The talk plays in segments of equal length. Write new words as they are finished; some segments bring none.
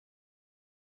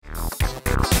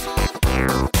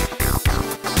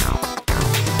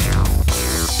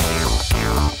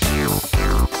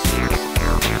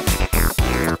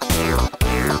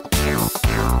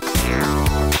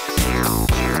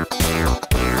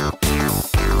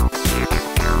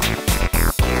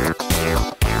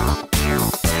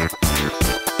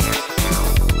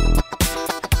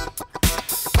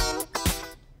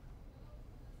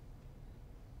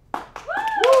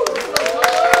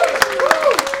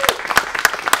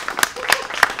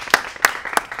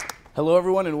Hello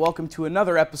everyone and welcome to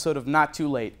another episode of Not Too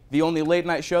Late, the only late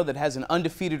night show that has an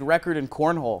undefeated record in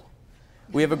cornhole.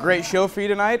 We have a great show for you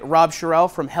tonight. Rob Sherrill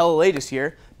from Hella Late is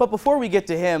here, but before we get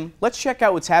to him, let's check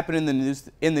out what's happened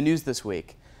in the news this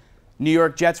week. New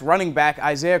York Jets running back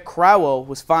Isaiah Crowell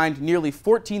was fined nearly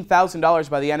 $14,000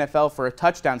 by the NFL for a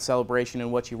touchdown celebration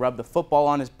in which he rubbed the football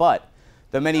on his butt.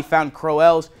 Though many found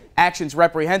Crowell's actions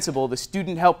reprehensible, the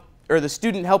student helped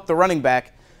the running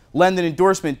back lend an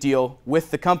endorsement deal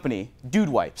with the company, Dude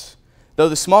Wipes. Though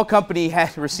the small company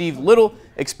had received little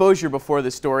exposure before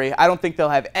this story, I don't think they'll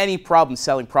have any problem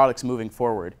selling products moving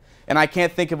forward. And I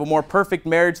can't think of a more perfect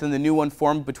marriage than the new one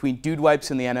formed between Dude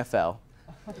Wipes and the NFL.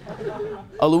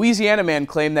 A Louisiana man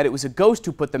claimed that it was a ghost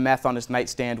who put the meth on his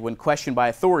nightstand when questioned by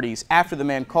authorities after the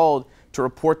man called to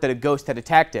report that a ghost had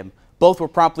attacked him. Both were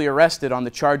promptly arrested on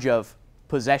the charge of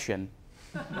possession.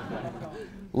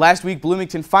 Last week,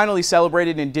 Bloomington finally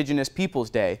celebrated Indigenous Peoples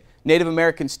Day. Native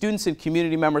American students and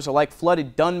community members alike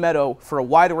flooded Dunn Meadow for a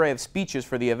wide array of speeches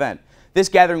for the event. This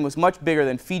gathering was much bigger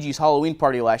than Fiji's Halloween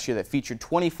party last year that featured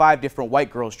 25 different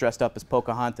white girls dressed up as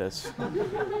Pocahontas.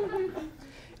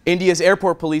 India's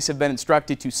airport police have been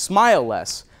instructed to smile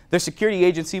less. Their security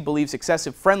agency believes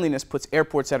excessive friendliness puts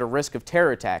airports at a risk of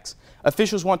terror attacks.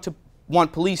 Officials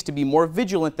want police to be more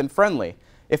vigilant than friendly.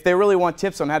 If they really want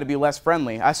tips on how to be less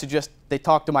friendly, I suggest they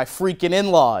talk to my freaking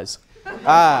in-laws.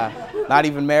 Not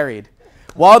even married.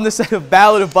 While in the set of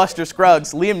Ballad of Buster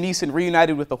Scruggs, Liam Neeson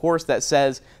reunited with a horse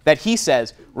that he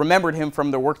says remembered him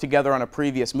from their work together on a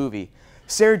previous movie.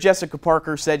 Sarah Jessica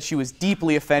Parker said she was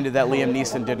deeply offended that Liam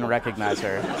Neeson didn't recognize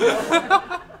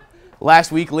her.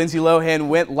 Last week, Lindsay Lohan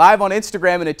went live on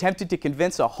Instagram and attempted to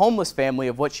convince a homeless family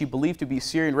of what she believed to be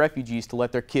Syrian refugees to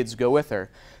let their kids go with her.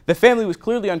 The family was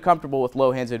clearly uncomfortable with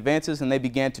Lohan's advances and they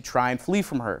began to try and flee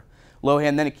from her.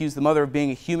 Lohan then accused the mother of being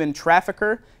a human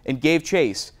trafficker and gave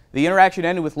chase. The interaction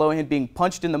ended with Lohan being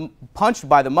punched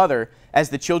by the mother as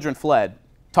the children fled.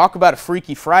 Talk about a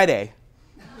Freaky Friday.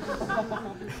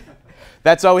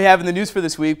 That's all we have in the news for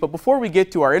this week, but before we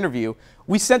get to our interview,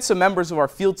 we sent some members of our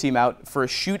field team out for a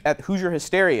shoot at Hoosier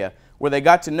Hysteria, where they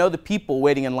got to know the people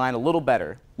waiting in line a little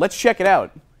better. Let's check it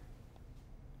out.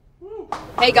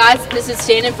 Hey guys, this is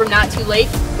Shannon from Not Too Late.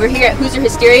 We're here at Hoosier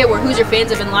Hysteria, where Hoosier fans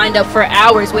have been lined up for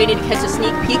hours waiting to catch a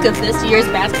sneak peek of this year's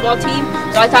basketball team,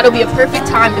 so I thought it would be a perfect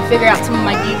time to figure out some of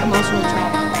my deep emotional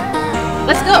trauma.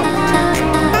 Let's go!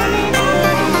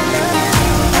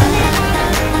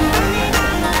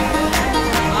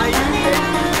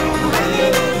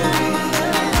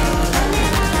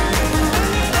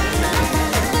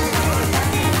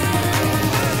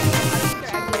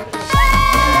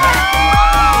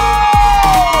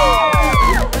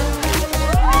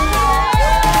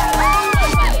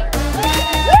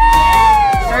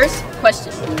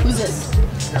 Question. Who's this?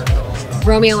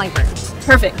 Romeo Langford.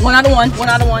 Perfect. 1 out of 1. 1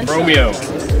 out of 1. Romeo.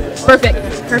 Perfect.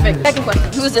 Perfect. Second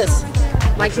question. Who is this?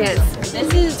 My kids.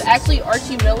 This is actually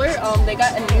Archie Miller. They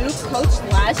got a new coach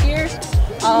last year.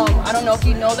 I don't know if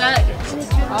you know that.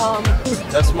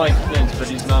 That's my kids, but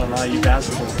he's not an IU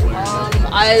basketball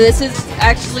player. This is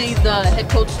actually the head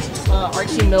coach,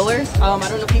 Archie Miller. I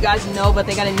don't know if you guys know, but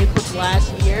they got a new coach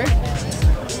last year.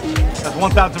 That's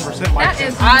 1,000% my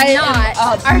kids. I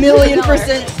am a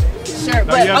million% sure.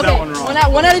 No, but you have okay, that one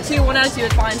wrong. one out of two. 1 out of 2.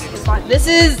 It's fine. It's fine. This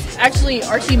is actually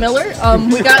Archie Miller.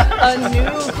 We got a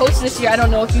new coach this year. I don't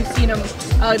know if you've seen him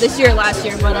this year or last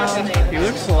year, but he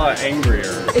looks a lot angrier.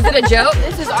 Is it a joke?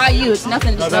 This is IU. It's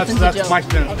nothing. No, nothing's that's a joke. my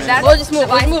spin. Let's move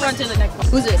on to the next one.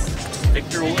 Who's this?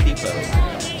 Victor Oladipo.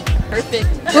 Perfect.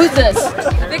 Who's this?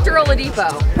 Victor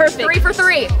Oladipo. Perfect. 3 for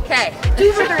 3. Okay.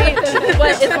 2 for 3.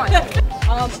 But it's fine.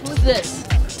 Who's this?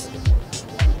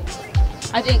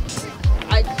 I think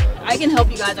I can help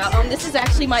you guys out. This is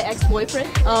actually my ex-boyfriend.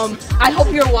 I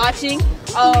hope you're watching.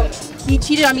 He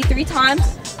cheated on me 3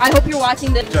 times. I hope you're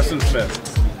watching this. Justin Smith.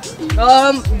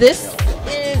 This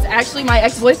is actually my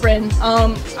ex-boyfriend.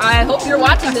 I hope you're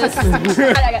watching this.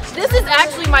 This is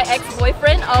actually my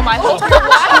ex-boyfriend. I hope you're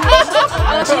watching.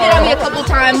 Cheated on me a couple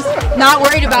times. Not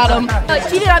worried about him.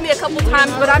 Cheated on me a couple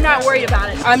times, but I'm not worried about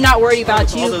it. I'm not worried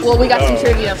about you. Well, we got some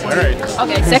trivia for you.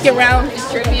 Okay, second round is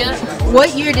trivia.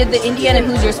 What year did the Indiana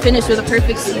Hoosiers finish with a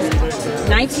perfect season?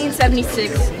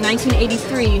 1976,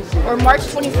 1983, or March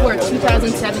 24,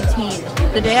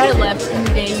 2017? The day I left and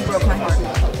the day you broke my heart.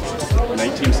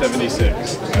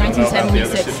 1976.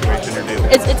 1976.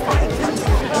 It's It's fine.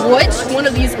 Which one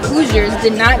of these Hoosiers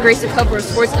did not grace the cover of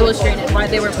Sports Illustrated while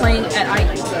they were playing at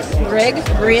IU? Greg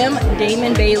Graham,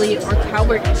 Damon Bailey, or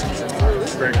Calbert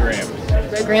Cheaney? Greg Graham.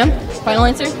 Greg Graham? Final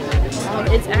answer?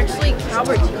 It's actually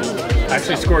Calbert Cheaney. I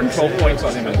actually scored 12 points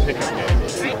on him in a pickup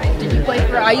game. Did you play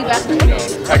for IU basketball?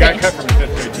 I got cut from the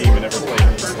 5th grade team and never played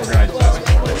organized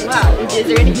basketball. Wow. Is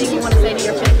there anything you want to say to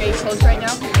your 5th grade coach right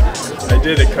now? I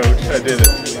did it, coach. I did it.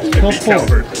 I beat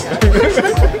Calvert.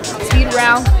 Speed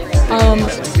round.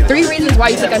 3 reasons why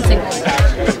you think I'm single.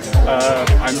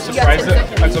 I'm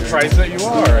surprised that you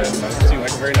are, and you seem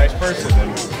like a very nice person,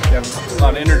 and you have a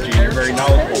lot of energy, and you're very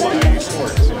knowledgeable about IU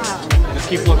sports. So just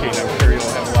keep looking. I'm sure you'll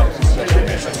have a lot of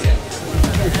success.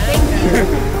 Thank you.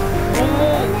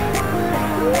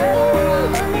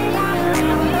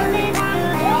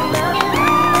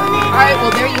 Alright,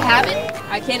 well there you have it.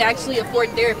 I can't actually afford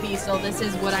therapy, so this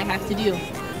is what I have to do.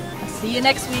 I'll see you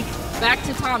next week. Back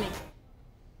to Tommy.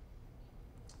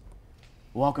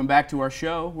 Welcome back to our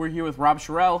show. We're here with Rob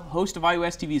Sherrill, host of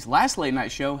IUSTV's last late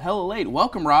night show, Hella Late.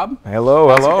 Welcome, Rob. Hello.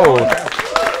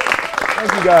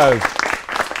 Thank you guys.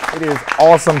 It is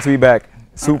awesome to be back.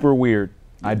 Super weird.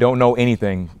 I don't know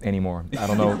anything anymore. I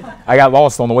don't know. I got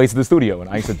lost on the way to the studio, and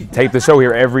I used to tape the show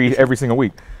here every single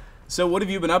week. So what have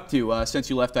you been up to since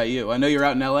you left IU? I know you're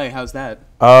out in LA. How's that?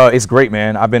 It's great,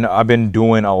 man. I've been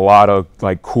doing a lot of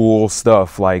like cool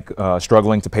stuff, like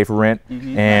struggling to pay for rent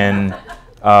and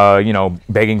you know,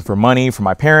 begging for money from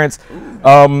my parents.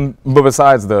 But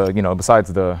besides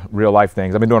the real life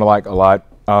things, I've been doing a lot.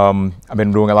 I've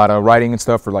been doing a lot of writing and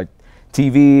stuff for like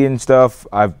TV and stuff.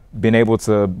 I've been able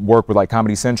to work with like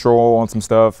Comedy Central on some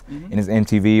stuff and his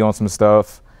MTV on some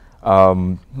stuff.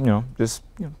 You know, just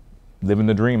living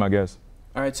the dream, I guess.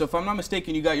 All right, so if I'm not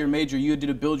mistaken, you got your major. You did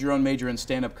a build your own major in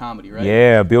stand-up comedy, right?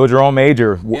 Yeah, build your own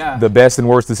major. Yeah. The best and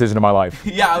worst decision of my life.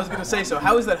 Yeah, I was gonna say. So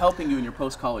how is that helping you in your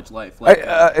post-college life?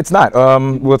 It's not.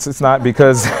 Well, it's not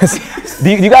because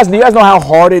do you guys know how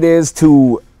hard it is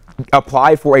to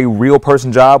apply for a real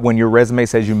person job when your resume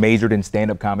says you majored in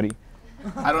stand-up comedy?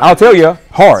 I'll tell you,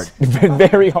 hard.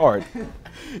 Very hard.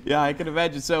 Yeah, I can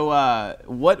imagine. So,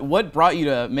 what brought you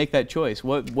to make that choice?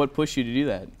 What pushed you to do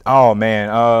that? Oh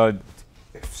man,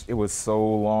 it was so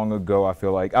long ago. I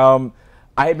feel like I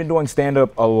had been doing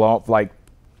stand-up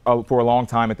for a long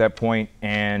time at that point.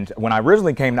 And when I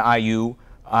originally came to IU,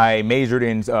 I majored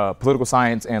in political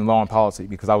science and law and policy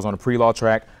because I was on a pre-law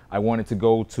track. I wanted to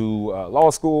go to law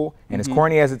school, and as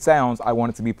corny as it sounds, I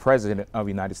wanted to be president of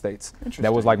the United States.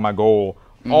 That was like my goal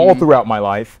all throughout my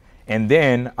life. And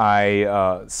then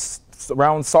around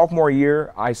sophomore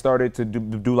year, I started to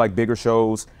do like bigger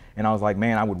shows, and I was like,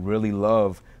 man, I would really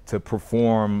love to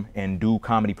perform and do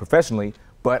comedy professionally,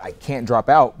 but I can't drop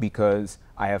out because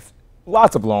I have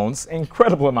lots of loans,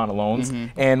 incredible amount of loans,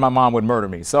 and my mom would murder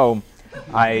me. So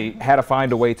I had to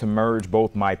find a way to merge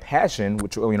both my passion,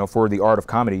 which for the art of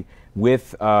comedy,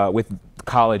 with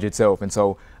college itself. And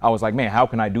so I was like, man, how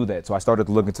can I do that? So I started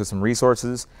to look into some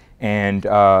resources, and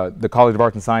the College of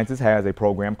Arts and Sciences has a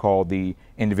program called the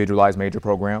Individualized Major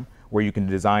Program, where you can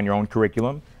design your own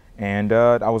curriculum. And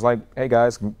I was like, hey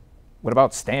guys, what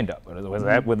about stand-up?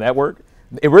 Would that work?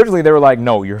 Originally they were like,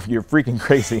 no, you're freaking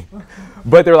crazy.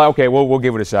 But they're like, okay, well, we'll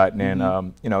give it a shot.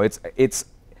 And it's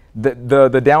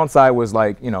the downside was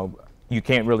like, you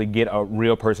can't really get a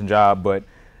real person job, but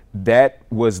that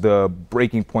was the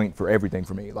breaking point for everything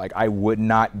for me. Like, I would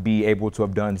not be able to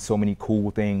have done so many cool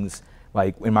things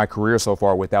like in my career so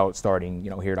far without starting,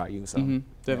 here at IU. So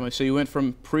definitely. Yeah. So you went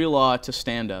from pre-law to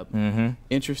stand-up.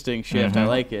 Interesting shift. I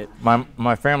like it.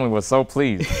 My family was so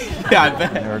pleased. Yeah, I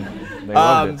bet. They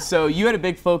loved it. So you had a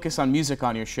big focus on music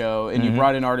on your show, and you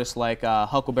brought in artists like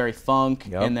Huckleberry Funk,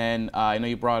 and then I know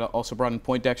you also brought in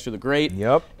Poindexter the Great.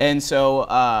 Yep. And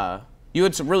so you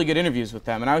had some really good interviews with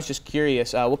them, and I was just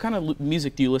curious, what kind of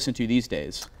music do you listen to these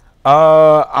days?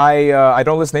 I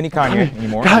don't listen to any Kanye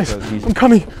anymore. Guys, I'm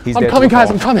coming. I'm coming, guys.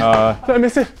 I'm coming. Did I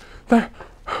miss it?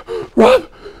 Rob,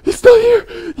 he's still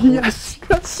here. Yes.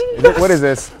 What is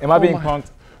this? Am I being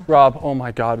punked? Rob, oh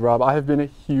my God, Rob. I have been a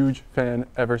huge fan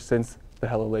ever since the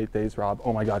Hella Late days, Rob.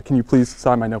 Oh my God. Can you please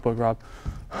sign my notebook, Rob?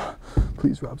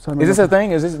 Please, Rob, sign my notebook. Is this a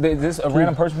thing? Is this a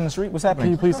random person in the street? What's happening?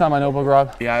 Can you please sign my notebook,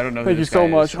 Rob? Yeah, I don't know. Thank you so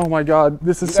much. Oh my God,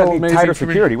 this is so amazing. Tighter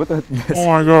security. What the? Oh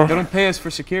my God. They don't pay us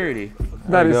for security.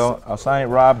 There you go. I'll sign it,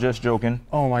 Rob. Just joking.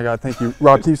 Oh my God, thank you,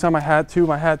 Rob. Can you sign my hat too?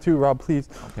 My hat too, Rob, please.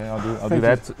 Okay, I'll do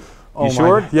that. Oh, you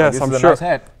sure? Yes, I'm sure. Nice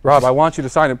hat. Rob, I want you to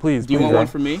sign it, please. Do you want one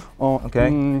from me? Oh, okay.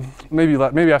 Maybe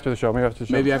after the show. Maybe after the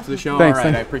show. Maybe after the show. Thanks, all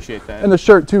right, I appreciate that. And the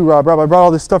shirt too, Rob. Rob, I brought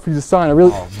all this stuff for you to sign. I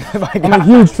really, I'm a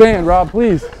huge fan, Rob.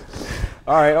 Please.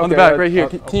 All right. Okay. On the back, right here.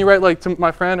 Can you write like to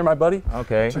my friend or my buddy?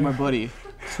 Okay. To my buddy.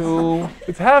 To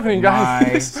it's happening,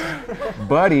 guys. My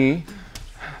buddy.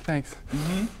 Thanks.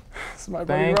 This is my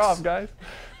buddy Rob, guys.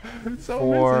 It's so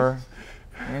for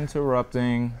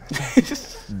interrupting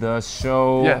the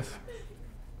show. Yes.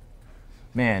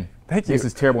 Man, Thank you. This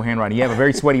is terrible handwriting. You have a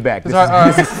very sweaty back. This All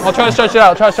right. I'll try to stretch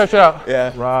it out.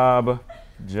 Yeah. Rob,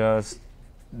 just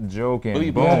joking. Ooh,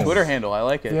 you built a Twitter handle. I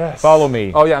like it. Yes. Follow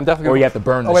me. Oh yeah, I'm definitely. Or you have to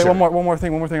burn the wait, shirt. one more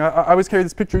thing. I always carry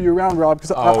this picture of you around, Rob,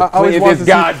 because I Oh, always please, wanted to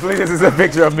God, please, this is a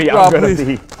picture of me. Rob, I'm gonna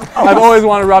please. be. I've always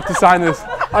wanted Rob to sign this.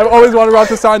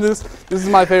 This is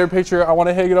my favorite picture. I want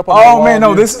to hang it up on my wall. Oh man, no,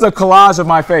 dude. this is a collage of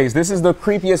my face. This is the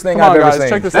creepiest thing Come on, I've ever guys, seen.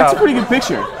 check this That's out. a pretty good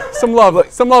picture. Some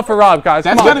love for Rob, guys.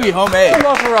 That's Come on. gotta be homemade. Some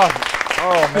love for Rob.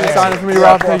 Oh man, Sign it for me, Yeah,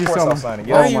 Rob. of Thank you course so I'll much. sign it.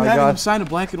 Why are Oh you my having him God. sign a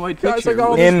black and white Guys, I picture? got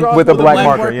all this In Rob with a black black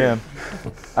marker, marker. yeah.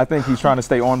 I think he's trying to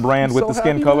stay on brand with So the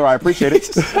skin happy. color. I appreciate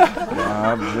it.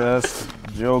 I'm just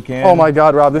joking. Oh my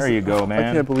God, Rob. There you go, I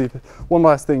man. can't believe it. One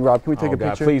last thing, Rob. Can we take Oh a God,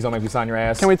 picture? please don't make me sign your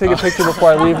ass. Can we take a picture before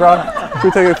I leave, Rob? Can we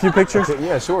take a few pictures?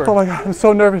 Yeah, sure. Oh my God, I'm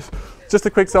so nervous. Just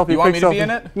a quick selfie. You want quick me to selfie. be in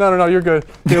it? No, you're good.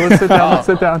 Here, let's sit down. Let's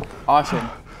sit down. Awesome.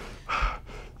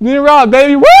 Me and Rob,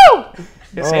 baby. Woo!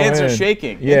 His Oh, hands are man.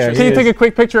 shaking. Yeah, Interesting. Can you He take is. a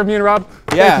quick picture of me and Rob?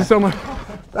 Yeah. Thank you so much.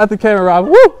 At the camera, Rob.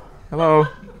 Woo! Hello.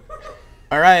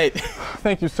 All right.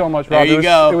 Thank you so much, There Rob. you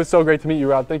go. It was so great to meet you,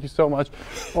 Rob. Thank you so much.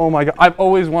 Oh my God, I've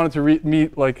always wanted to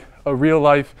meet like a real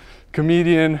life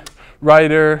comedian,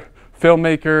 writer,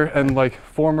 filmmaker, and like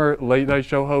former late night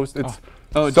show host. It's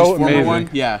Oh, so just former amazing. one?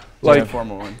 Yeah. Like- Just a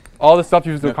former one. All the stuff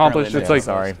you've No, accomplished. currently, It's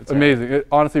yeah, like sorry. amazing. It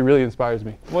honestly really inspires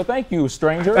me. Well, thank you,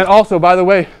 stranger. And also, by the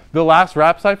way, the last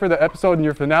rap cipher, the episode in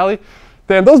your finale,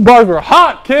 damn, those bars were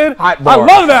hot, kid. Hot I bars.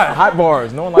 love that. Hot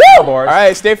bars. No one likes hot bars. All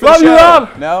right, stay for Love the show. you,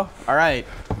 Rob. No? All right.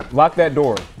 Lock that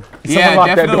door. Yeah, Someone lock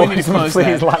that definitely door. need to Someone close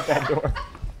please that. lock that door.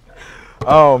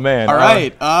 Oh man. All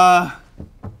right.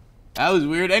 That was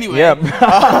weird. Anyway.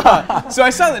 Yeah. So I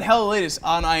saw that Hella Late is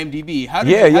on IMDb. How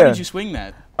Yeah, how yeah. did you swing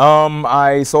that?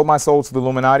 I sold my soul to the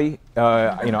Illuminati.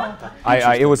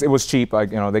 It was cheap.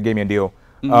 They gave me a deal.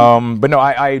 But no,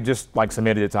 I just like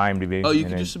submitted it to IMDb. Oh, you and can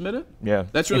then- just submit it? Yeah.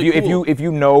 That's really if cool.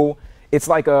 you know, it's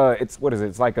like what is it?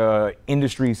 It's like a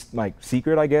industry like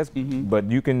secret, I guess. But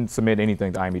you can submit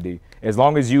anything to IMDb as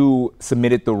long as you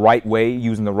submit it the right way,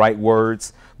 using the right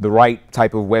words, the right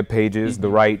type of web pages, the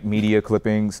right media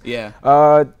clippings. Yeah.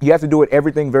 You have to do it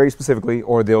everything very specifically,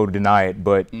 or they'll deny it.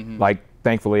 But like,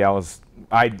 thankfully, I was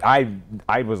like,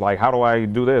 how do I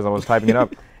do this? I was typing it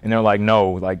up, and they're like,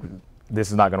 no, like this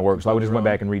is not going to work. So I just went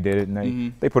back and redid it,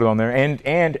 and they put it on there.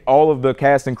 And all of the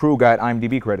cast and crew got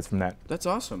IMDb credits from that. That's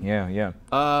awesome. Yeah.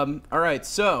 All right.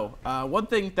 So one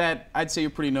thing that I'd say you're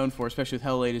pretty known for, especially with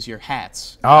Hella Late, is your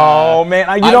hats. Oh man,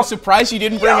 I'm surprised you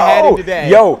didn't bring a hat in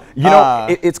today.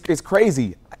 It's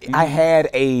crazy. I had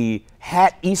a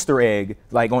hat Easter egg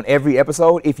like on every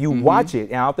episode. If you watch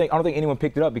it, and I don't think anyone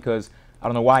picked it up because I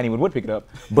don't know why anyone would pick it up.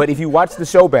 But if you watch the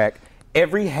show back,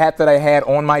 every hat that I had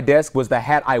on my desk was the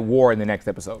hat I wore in the next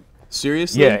episode.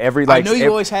 Seriously? Yeah, I know you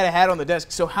always had a hat on the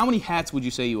desk. So how many hats would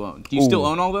you say you own? Do you still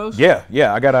own all those? Yeah.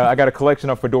 I got a collection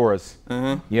of fedoras.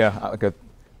 Yeah, like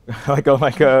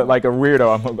a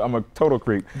weirdo. I'm a total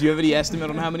creep. Do you have any estimate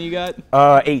on how many you got?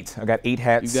 8. I got 8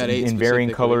 hats You got 8 in varying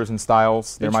specifically. colors and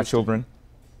styles. They're my Interesting. children.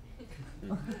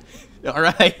 All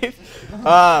right.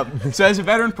 So as a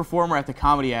veteran performer at the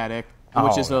Comedy Attic,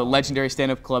 which is a legendary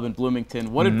stand-up club in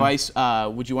Bloomington, what advice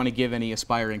would you want to give any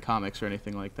aspiring comics or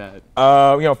anything like that?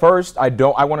 First, I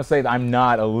want to say that I'm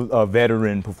not a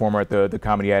veteran performer at the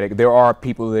Comedy Attic. There are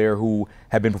people there who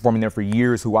have been performing there for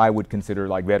years who I would consider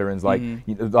like veterans.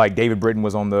 Like David Britton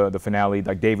was on the finale.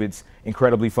 Like David's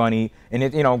incredibly funny,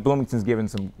 and Bloomington's given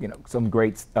some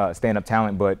great stand-up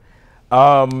talent. But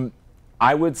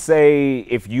I would say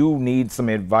if you need some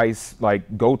advice,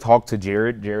 like go talk to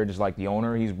Jared. Jared is like the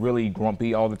owner. He's really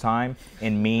grumpy all the time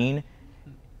and mean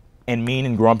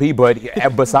and grumpy. But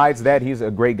besides that, he's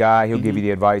a great guy. He'll give you the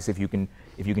advice if you can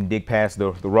dig past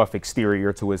the rough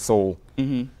exterior to his soul.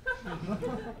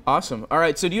 Awesome. All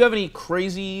right. So do you have any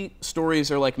crazy stories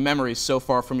or like memories so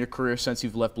far from your career since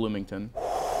you've left Bloomington?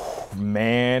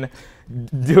 Man,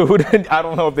 dude, I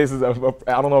don't know if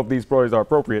these stories are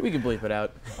appropriate. We can bleep it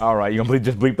out All right, you can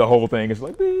just bleep the whole thing. It's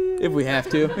like beep. if we have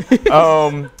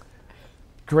to.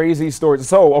 Crazy stories.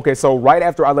 So right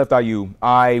after I left IU,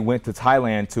 I went to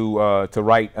Thailand to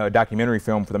write a documentary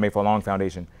film for the Mayflower Long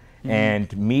Foundation.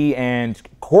 And me and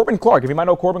Corbin Clark, if you might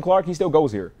know Corbin Clark, he still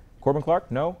goes here. Corbin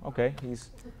Clark? No? Okay, he's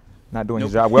not doing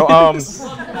his job well.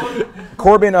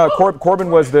 Corbin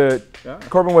was the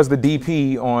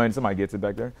DP on. Somebody gets it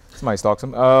back there. Somebody stalks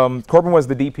him. Corbin was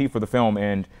the DP for the film,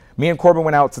 and me and Corbin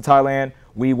went out to Thailand.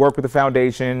 We worked with the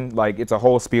foundation. Like it's a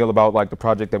whole spiel about like the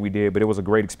project that we did, but it was a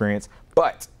great experience.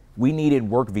 But we needed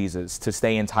work visas to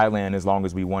stay in Thailand as long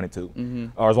as we wanted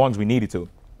to, or as long as we needed to.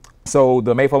 So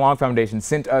the Mayflower Long Foundation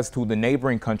sent us to the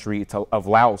neighboring country of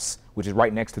Laos, which is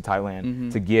right next to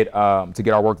Thailand, to get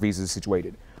our work visas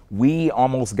situated. we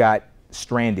almost got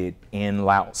stranded in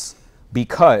Laos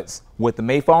because what the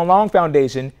Mayfall Long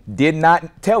Foundation did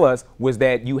not tell us was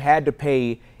that you had to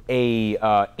pay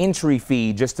a entry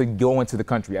fee just to go into the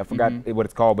country. I forgot what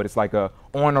it's called, but it's like a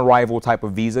on-arrival type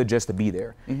of visa just to be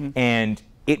there. And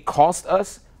it cost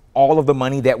us all of the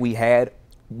money that we had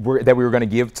that we were going to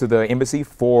give to the embassy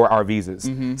for our visas.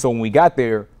 So when we got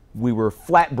there, we were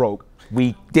flat broke.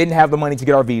 We didn't have the money to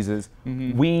get our visas.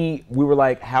 We were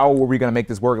like, how were we going to make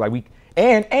this work? Like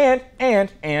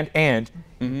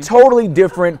totally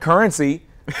different currency.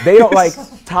 They don't like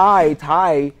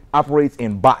Thai operates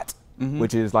in baht,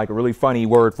 which is like a really funny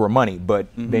word for money. But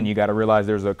then you got to realize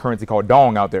there's a currency called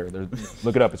dong out there.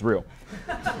 Look it up, it's real.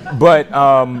 But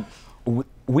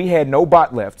we had no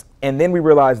baht left. And then we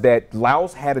realized that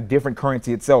Laos had a different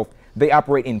currency itself. They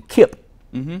operate in kip.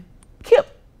 Kip.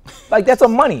 Like, that's a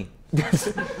money.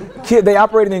 They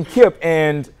operated in kip,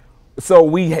 and so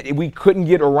we couldn't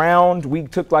get around. We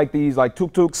took like these like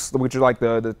tuk-tuks, which are like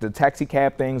the taxi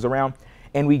cab things around,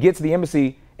 and we get to the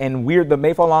embassy, and the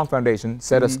Mayfall Long Foundation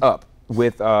set us up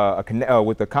with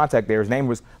a contact there. His name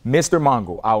was Mr.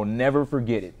 Mongol. I'll never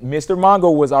forget it. Mr.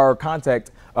 Mongol was our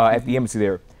contact at the embassy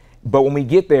there. But when we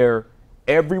get there,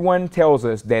 everyone tells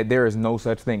us that there is no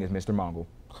such thing as Mr. Mongol.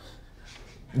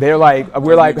 We're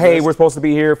like, hey, we're supposed to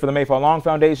be here for the Mayfall Long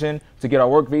Foundation to get our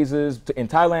work visas in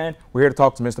Thailand. We're here to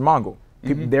talk to Mr. Mongol.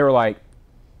 They were like,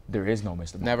 there is no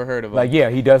Mr. Mongol. Never heard of him. Like, yeah,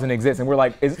 he doesn't exist. And we're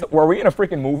like, were we in a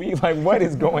freaking movie? Like, what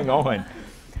is going on?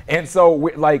 And so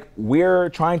we're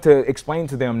trying to explain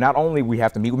to them, not only we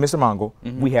have to meet with Mr. Mongol,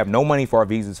 we have no money for our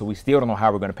visas, so we still don't know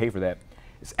how we're going to pay for that.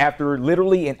 It's after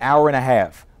literally an hour and a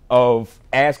half of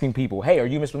asking people, hey, are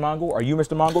you Mr. Mongol? Are you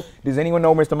Mr. Mongol? Does anyone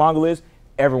know who Mr. Mongol is?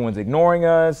 Everyone's ignoring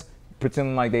us,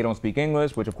 pretending like they don't speak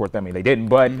English, which of course, I mean, they didn't,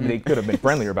 but they could have been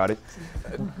friendlier about it.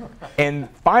 And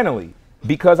finally,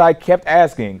 because I kept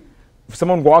asking,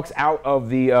 someone walks out of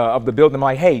the building. I'm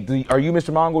like, hey, are you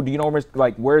Mr. Mongol? Do you know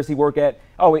where does he work at?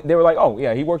 Oh, they were like, oh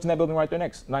yeah, he works in that building right there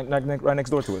right next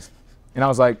door to us. And I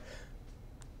was like,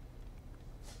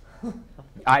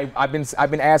 I've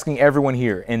been asking everyone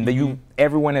here, and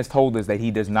everyone has told us that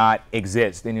he does not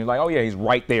exist. And you're like, oh yeah, he's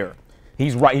right there.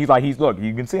 He's right. Look,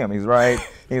 you can see him. He's right.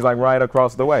 He's like right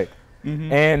across the way.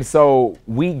 And so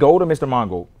we go to Mr.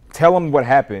 Mongol, tell him what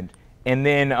happened, and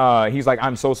then he's like,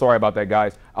 I'm so sorry about that,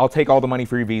 guys. I'll take all the money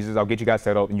for your visas. I'll get you guys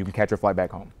set up, and you can catch your flight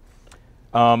back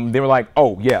home. They were like,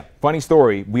 oh yeah, funny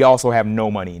story. We also have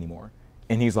no money anymore.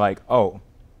 And he's like, oh.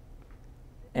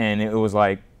 And it was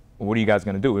like, what are you guys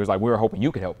gonna do? He was like, we were hoping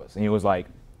you could help us. And he was like,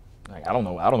 I don't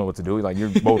know what to do. Like, you're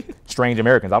both strange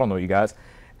Americans. I don't know you guys.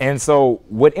 And so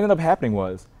what ended up happening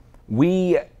was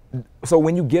so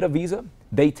when you get a visa,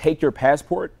 they take your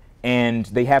passport and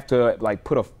they have to like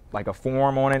put a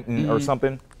form on it or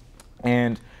something,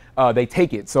 and they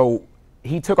take it. So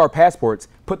he took our passports,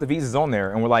 put the visas on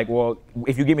there, and we're like, well,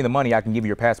 if you give me the money, I can give you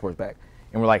your passports back.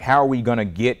 And we're like, how are we gonna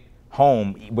get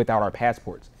home without our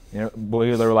passports? You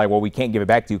know, they were like, well, we can't give it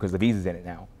back to you because the visa's in it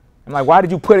now. I'm like, why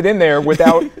did you put it in there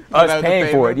without us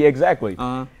paying for it? Yeah, exactly.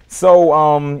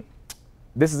 So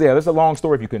this is a long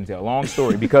story if you couldn't tell. Long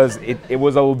story because it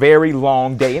was a very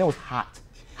long day and it was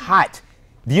hot.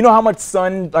 Do you know how much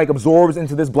sun like absorbs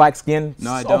into this black skin?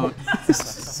 No, I don't.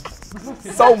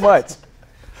 So much.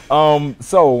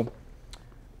 So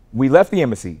we left the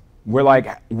embassy. We're like,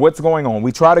 what's going on?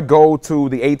 We try to go to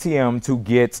the ATM to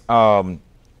get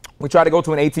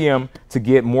to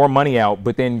get more money out,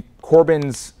 but then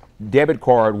Corbin's debit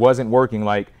card wasn't working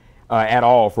at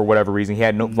all for whatever reason. He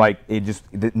had no no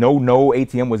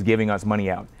ATM was giving us money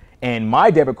out. And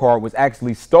my debit card was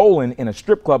actually stolen in a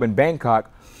strip club in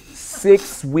Bangkok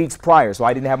 6 weeks prior, so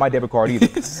I didn't have my debit card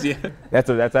either. Yeah.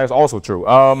 That's also true.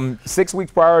 6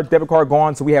 weeks prior, debit card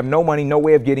gone, so we have no money, no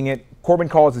way of getting it. Corbin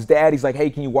calls his dad. He's like, hey,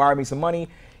 can you wire me some money?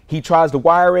 He tries to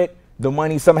wire it. The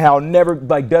money somehow never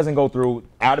doesn't go through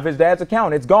out of his dad's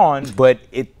account. It's gone, but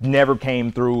it never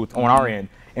came through on our end.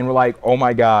 And we're like, oh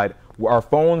my God, our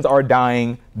phones are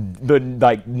dying. The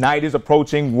night is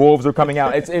approaching. Wolves are coming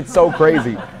out. It's so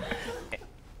crazy.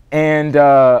 And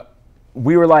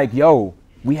we were like, yo,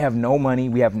 we have no money.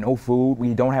 We have no food.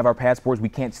 We don't have our passports. We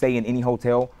can't stay in any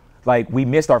hotel. Like, we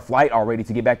missed our flight already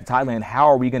to get back to Thailand. How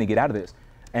are we going to get out of this?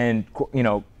 And you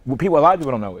know, what a lot of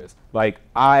people don't know is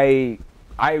I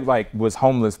was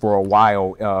homeless for a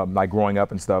while, growing up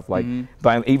and stuff. But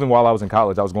even while I was in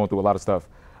college, I was going through a lot of stuff.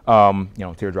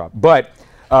 Teardrop. But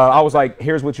I was like,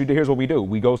 here's what you do. Here's what we do.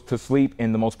 We go to sleep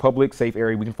in the most public, safe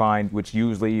area we can find, which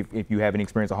usually, if you have any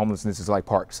experience of homelessness, is like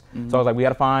parks. So I was like, we got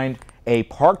to find a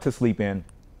park to sleep in.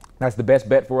 That's the best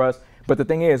bet for us. But the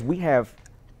thing is, we have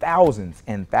thousands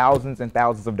and thousands and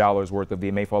thousands of dollars worth of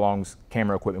the Mayfall Long's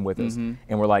camera equipment with us. And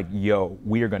we're like, yo,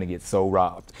 we are going to get so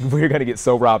robbed. We're going to get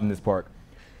so robbed in this park.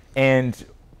 And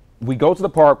we go to the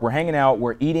park, we're hanging out,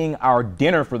 we're eating our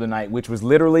dinner for the night, which was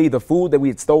literally the food that we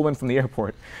had stolen from the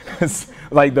airport.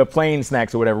 Like the plane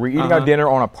snacks or whatever. We're eating our dinner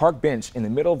on a park bench in the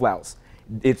middle of Laos.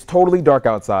 It's totally dark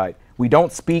outside. We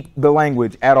don't speak the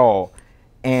language at all.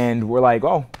 And we're like,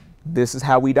 oh, this is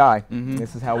how we die.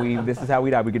 This is how we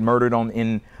die. We get murdered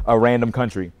in a random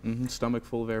country. Stomach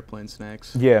full of airplane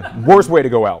snacks. Yeah, worst way to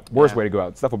go out. Worst way to go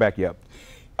out. Stuff will back you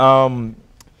up.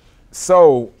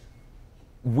 So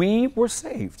we were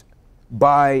saved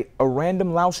by a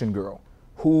random Laotian girl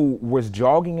who was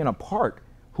jogging in a park,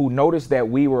 who noticed that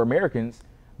we were Americans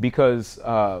because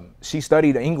she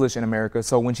studied English in America.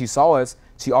 So when she saw us,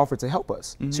 she offered to help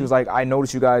us. She was like, I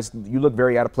noticed you guys, you look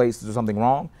very out of place. Is there something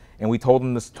wrong? And we told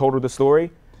her the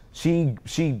story. She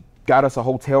got us a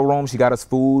hotel room. She got us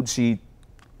food. She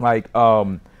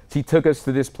took us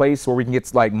to this place where we can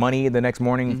get like money the next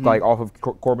morning, like off of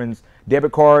Corbin's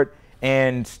debit card.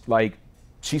 And like,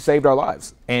 she saved our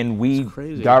lives, and we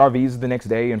got our visas the next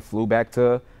day and flew back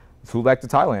to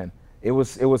Thailand. It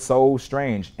was so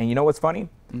strange. And you know what's funny?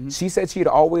 She said she had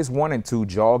always wanted to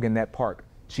jog in that park.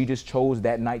 She just chose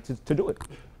that night to do it.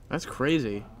 That's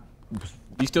crazy. Do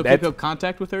you still keep up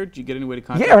contact with her? Do you get any way to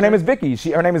contact her? Yeah, her name is Vicky.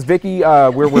 Her name is Vicky.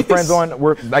 We're friends on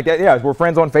we're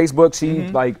friends on Facebook. She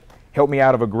like helped me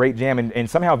out of a great jam, and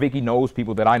somehow Vicky knows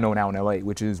people that I know now in LA,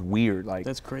 which is weird. Like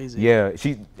that's crazy. Yeah,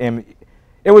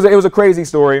 it was a crazy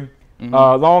story.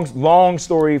 Long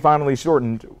story finally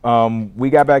shortened. We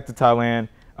got back to Thailand.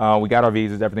 We got our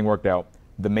visas. Everything worked out.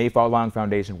 The Mayfall Long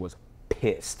Foundation was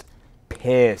pissed.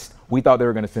 We thought they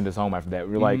were going to send us home after that.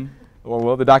 We were like,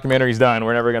 well, the documentary's done.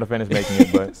 We're never going to finish making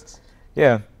it. But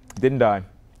yeah, didn't die.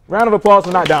 Round of applause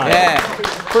for not dying. Yeah.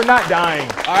 For not dying.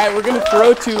 All right, we're gonna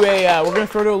throw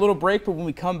to a little break, but when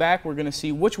we come back, we're gonna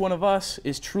see which one of us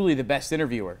is truly the best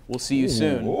interviewer. We'll see you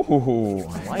soon. Ooh,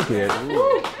 I like it.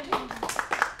 Ooh.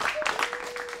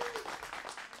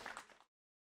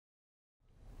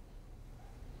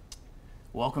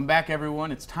 Welcome back,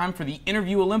 everyone. It's time for the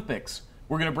Interview Olympics.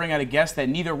 We're gonna bring out a guest that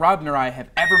neither Rob nor I have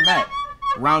ever met.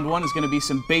 Round one is gonna be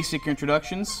some basic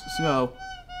introductions. So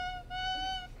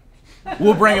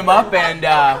we'll bring him up, and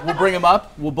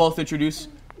we'll both introduce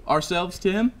ourselves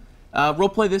to him. Role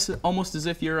play this almost as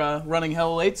if you're running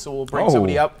Hell Late, so we'll bring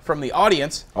somebody up from the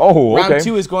audience. Oh, okay. Round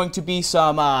two is going to be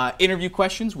some interview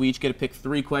questions. We each get to pick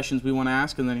 3 questions we want to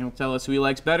ask, and then he'll tell us who he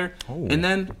likes better. Oh. And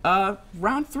then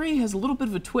round 3 has a little bit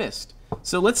of a twist.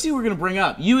 So let's see who we're going to bring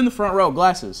up. You in the front row,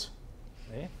 glasses.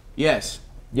 Me? Yes.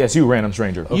 Yes, you, random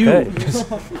stranger. Okay. You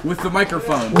with the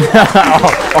microphone.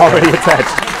 Already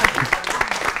attached.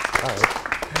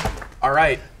 All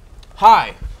right.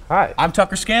 Hi. Hi. I'm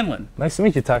Tucker Scanlon. Nice to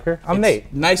meet you, Tucker. I'm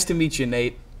Nate. Nice to meet you,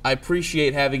 Nate. I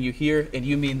appreciate having you here, and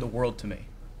you mean the world to me.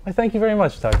 Well, thank you very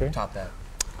much, Tucker. Top that.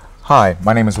 Hi,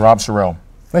 my name is Rob Sherrill.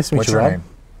 Nice to meet you, Rob. What's your name?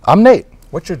 I'm Nate.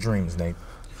 What's your dreams, Nate?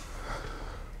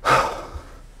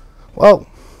 Well,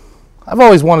 I've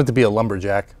always wanted to be a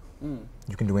lumberjack.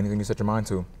 You can do anything you set your mind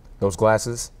to. Those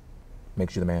glasses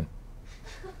makes you the man.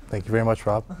 Thank you very much,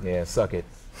 Rob. Yeah, suck it.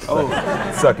 Oh,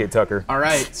 suck it, Tucker. All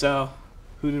right, so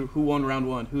who won round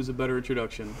 1? Who's a better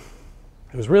introduction?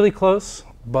 It was really close,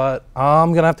 but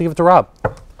I'm going to have to give it to Rob.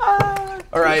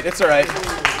 All right, it's all right.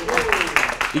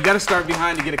 You got to start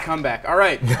behind to get a comeback. All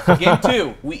right, game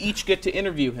 2. We each get to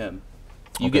interview him.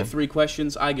 You get 3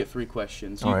 questions, I get 3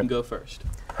 questions. You can go first.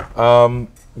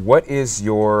 What is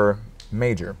your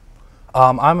major?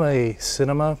 I'm a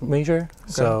cinema major,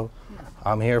 so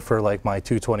I'm here for like my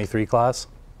 223 class.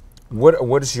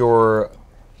 What is your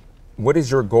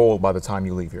goal by the time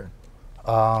you leave here?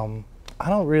 I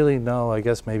don't really know. I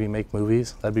guess maybe make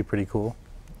movies. That'd be pretty cool.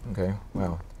 Okay,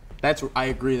 wow. I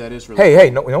agree. That is really. Hey,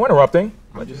 no interrupting.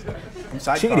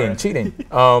 I'm cheating.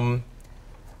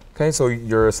 Okay, so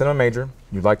you're a cinema major.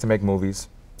 You'd like to make movies.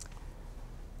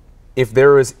 If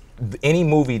there is any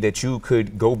movie that you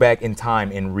could go back in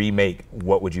time and remake,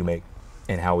 what would you make,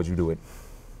 and how would you do it?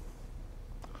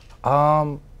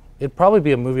 It'd probably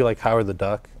be a movie like Howard the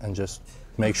Duck, and just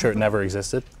make sure it never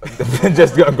existed.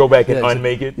 Just go back and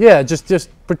unmake it? Yeah, just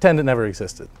pretend it never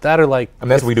existed. That or like... I mean,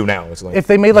 that's what we do now. It's like if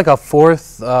they made like a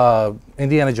 4th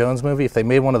Indiana Jones movie, if they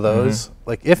made one of those,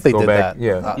 like if they did that.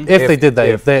 Yeah. If they did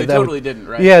that. They totally didn't,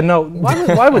 right? Yeah, no.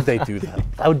 Why would they do that?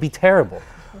 That would be terrible.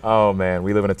 Oh, man,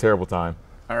 we live in a terrible time.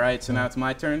 All right, so now it's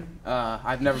my turn.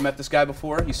 I've never met this guy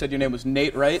before. You said your name was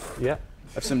Nate, right? Yeah.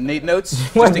 I have some Nate notes,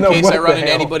 just in case I run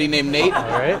into anybody named Nate. All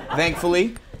right.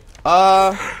 Thankfully.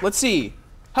 Let's see.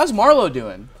 How's Marlo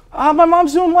doing? My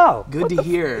mom's doing well. Good to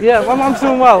hear. Yeah, my mom's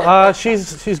doing well.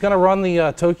 She's gonna run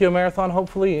the Tokyo Marathon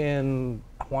hopefully in,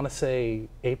 I want to say,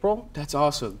 April. That's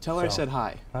awesome. Tell her I said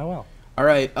hi. I will. All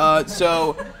right.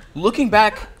 So, looking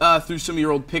back through some of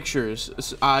your old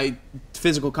pictures,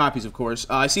 physical copies, of course,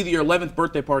 I see that your 11th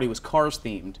birthday party was Cars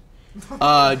themed.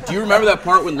 Do you remember that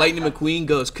part when Lightning McQueen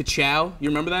goes ka-chow? You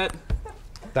remember that?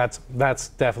 That's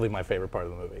definitely my favorite part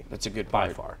of the movie. That's a good part.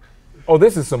 By far. Oh,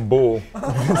 this is some bull.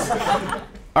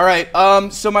 All right.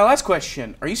 So my last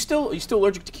question: Are you still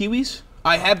allergic to kiwis?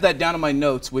 I have that down in my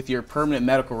notes with your permanent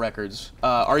medical records.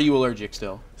 Are you allergic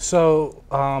still? So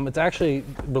it's actually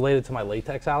related to my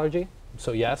latex allergy.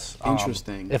 So yes.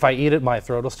 Interesting. If I eat it, my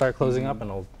throat will start closing up and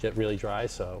it'll get really dry.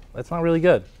 So that's not really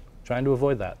good. Trying to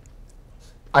avoid that.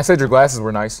 I said your glasses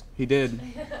were nice. He did.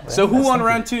 So who won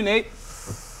round 2, Nate?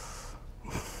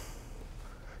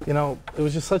 You know, it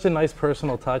was just such a nice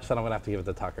personal touch that I'm gonna have to give it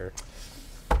to Tucker.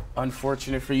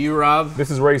 Unfortunate for you, Rob. This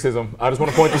is racism. I just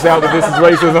want to point this out that this is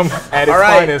racism at its All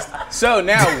right. finest. So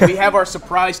now we have our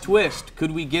surprise twist. Could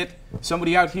we get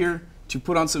somebody out here to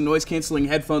put on some noise-canceling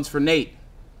headphones for Nate,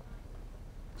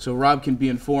 so Rob can be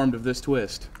informed of this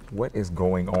twist? What is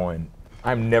going on?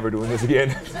 I'm never doing this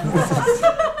again.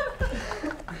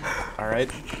 All right.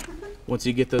 Once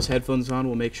you get those headphones on,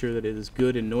 we'll make sure that it is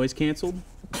good and noise canceled.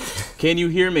 Can you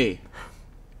hear me?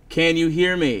 Can you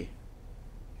hear me?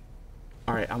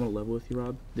 All right, I'm going to level with you,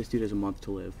 Rob. This dude has a month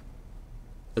to live.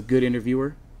 A good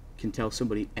interviewer can tell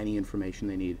somebody any information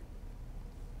they need.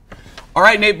 All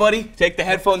right, Nate, buddy, take the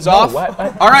headphones off. What?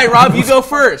 All right, Rob, you go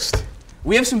first.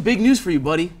 We have some big news for you,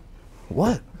 buddy.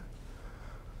 What?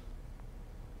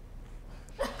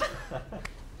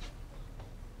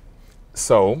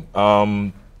 So,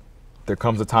 there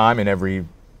comes a time in every...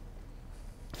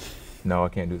 No, I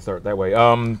can't do start that way.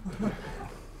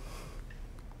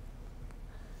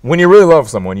 When you really love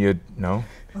someone, no.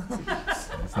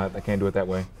 It's not, I can't do it that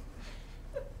way.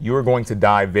 You are going to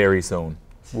die very soon.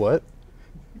 What?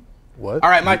 What? All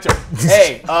right, my turn.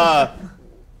 Hey, can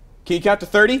you count to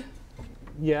 30?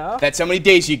 Yeah. That's how many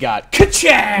days you got.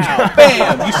 Ka-chow!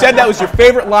 Bam! You said that was your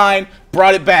favorite line,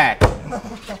 brought it back.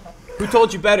 Who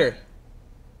told you better?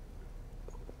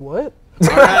 What? All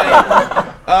right.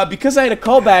 Because I had a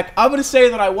callback, I'm going to say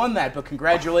that I won that, but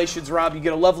congratulations, Rob. You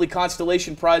get a lovely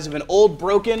constellation prize of an old,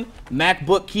 broken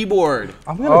MacBook keyboard.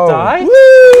 I'm going to die?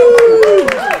 Woo!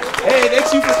 Hey,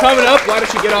 thanks you for coming up. Why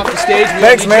don't you get off the stage? We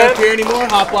Thanks, don't need man. you up here anymore.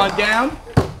 Hop on down.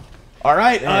 All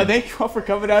right. Thank you all for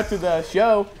coming out to the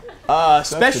show.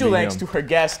 Special be thanks him. to our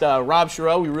guest, Rob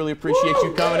Sherrill. We really appreciate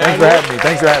you coming out. Thanks for having me.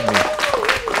 Thanks for having me.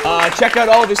 Check out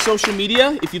all of his social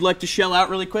media. If you'd like to shell out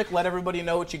really quick, let everybody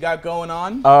know what you got going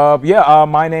on.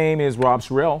 My name is Rob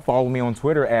Sherrill. Follow me on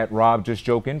Twitter at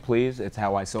RobJustJoking, please. It's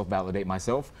how I self-validate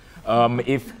myself.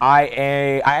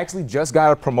 I actually just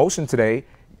got a promotion today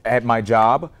at my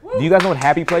job. Woo. Do you guys know what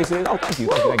Happy Place is? Oh, thank you.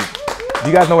 Do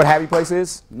you guys know what Happy Place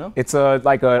is? No. It's a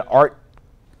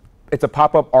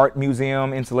pop-up art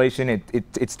museum installation.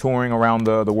 It's touring around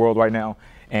the world right now.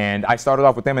 And I started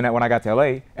off with them when I got to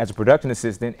LA as a production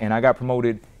assistant, and I got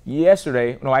promoted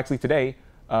today,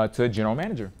 to general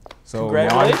manager. So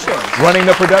congratulations. Now I'm running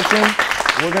the production.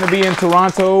 We're going to be in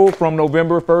Toronto from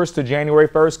November 1st to January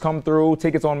 1st. Come through.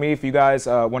 Tickets on me if you guys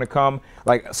want to come.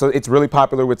 So it's really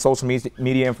popular with social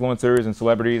media influencers and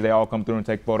celebrities. They all come through and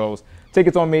take photos.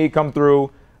 Tickets on me. Come through.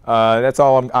 That's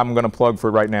all I'm going to plug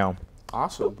for right now.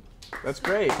 Awesome. That's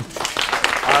great.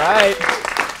 All right.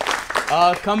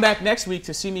 Come back next week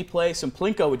to see me play some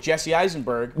Plinko with Jesse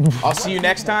Eisenberg. I'll see you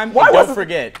next time. And don't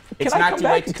forget, it's not too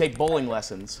late to take bowling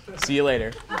lessons. See you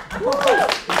later.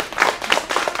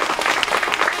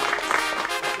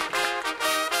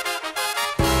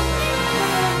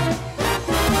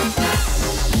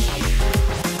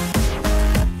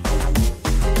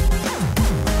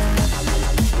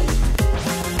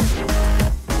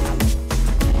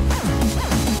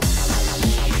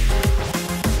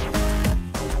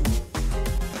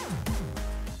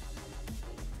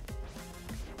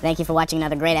 Thank you for watching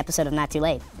another great episode of Not Too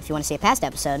Late. If you want to see a past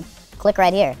episode, click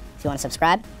right here. If you want to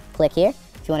subscribe, click here.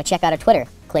 If you want to check out our Twitter,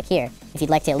 click here. If you'd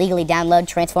like to illegally download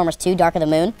Transformers 2 Dark of the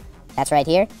Moon, that's right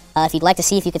here. If you'd like to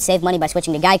see if you could save money by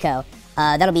switching to Geico,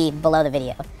 that'll be below the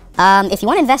video. If you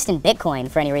want to invest in Bitcoin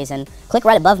for any reason, click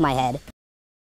right above my head.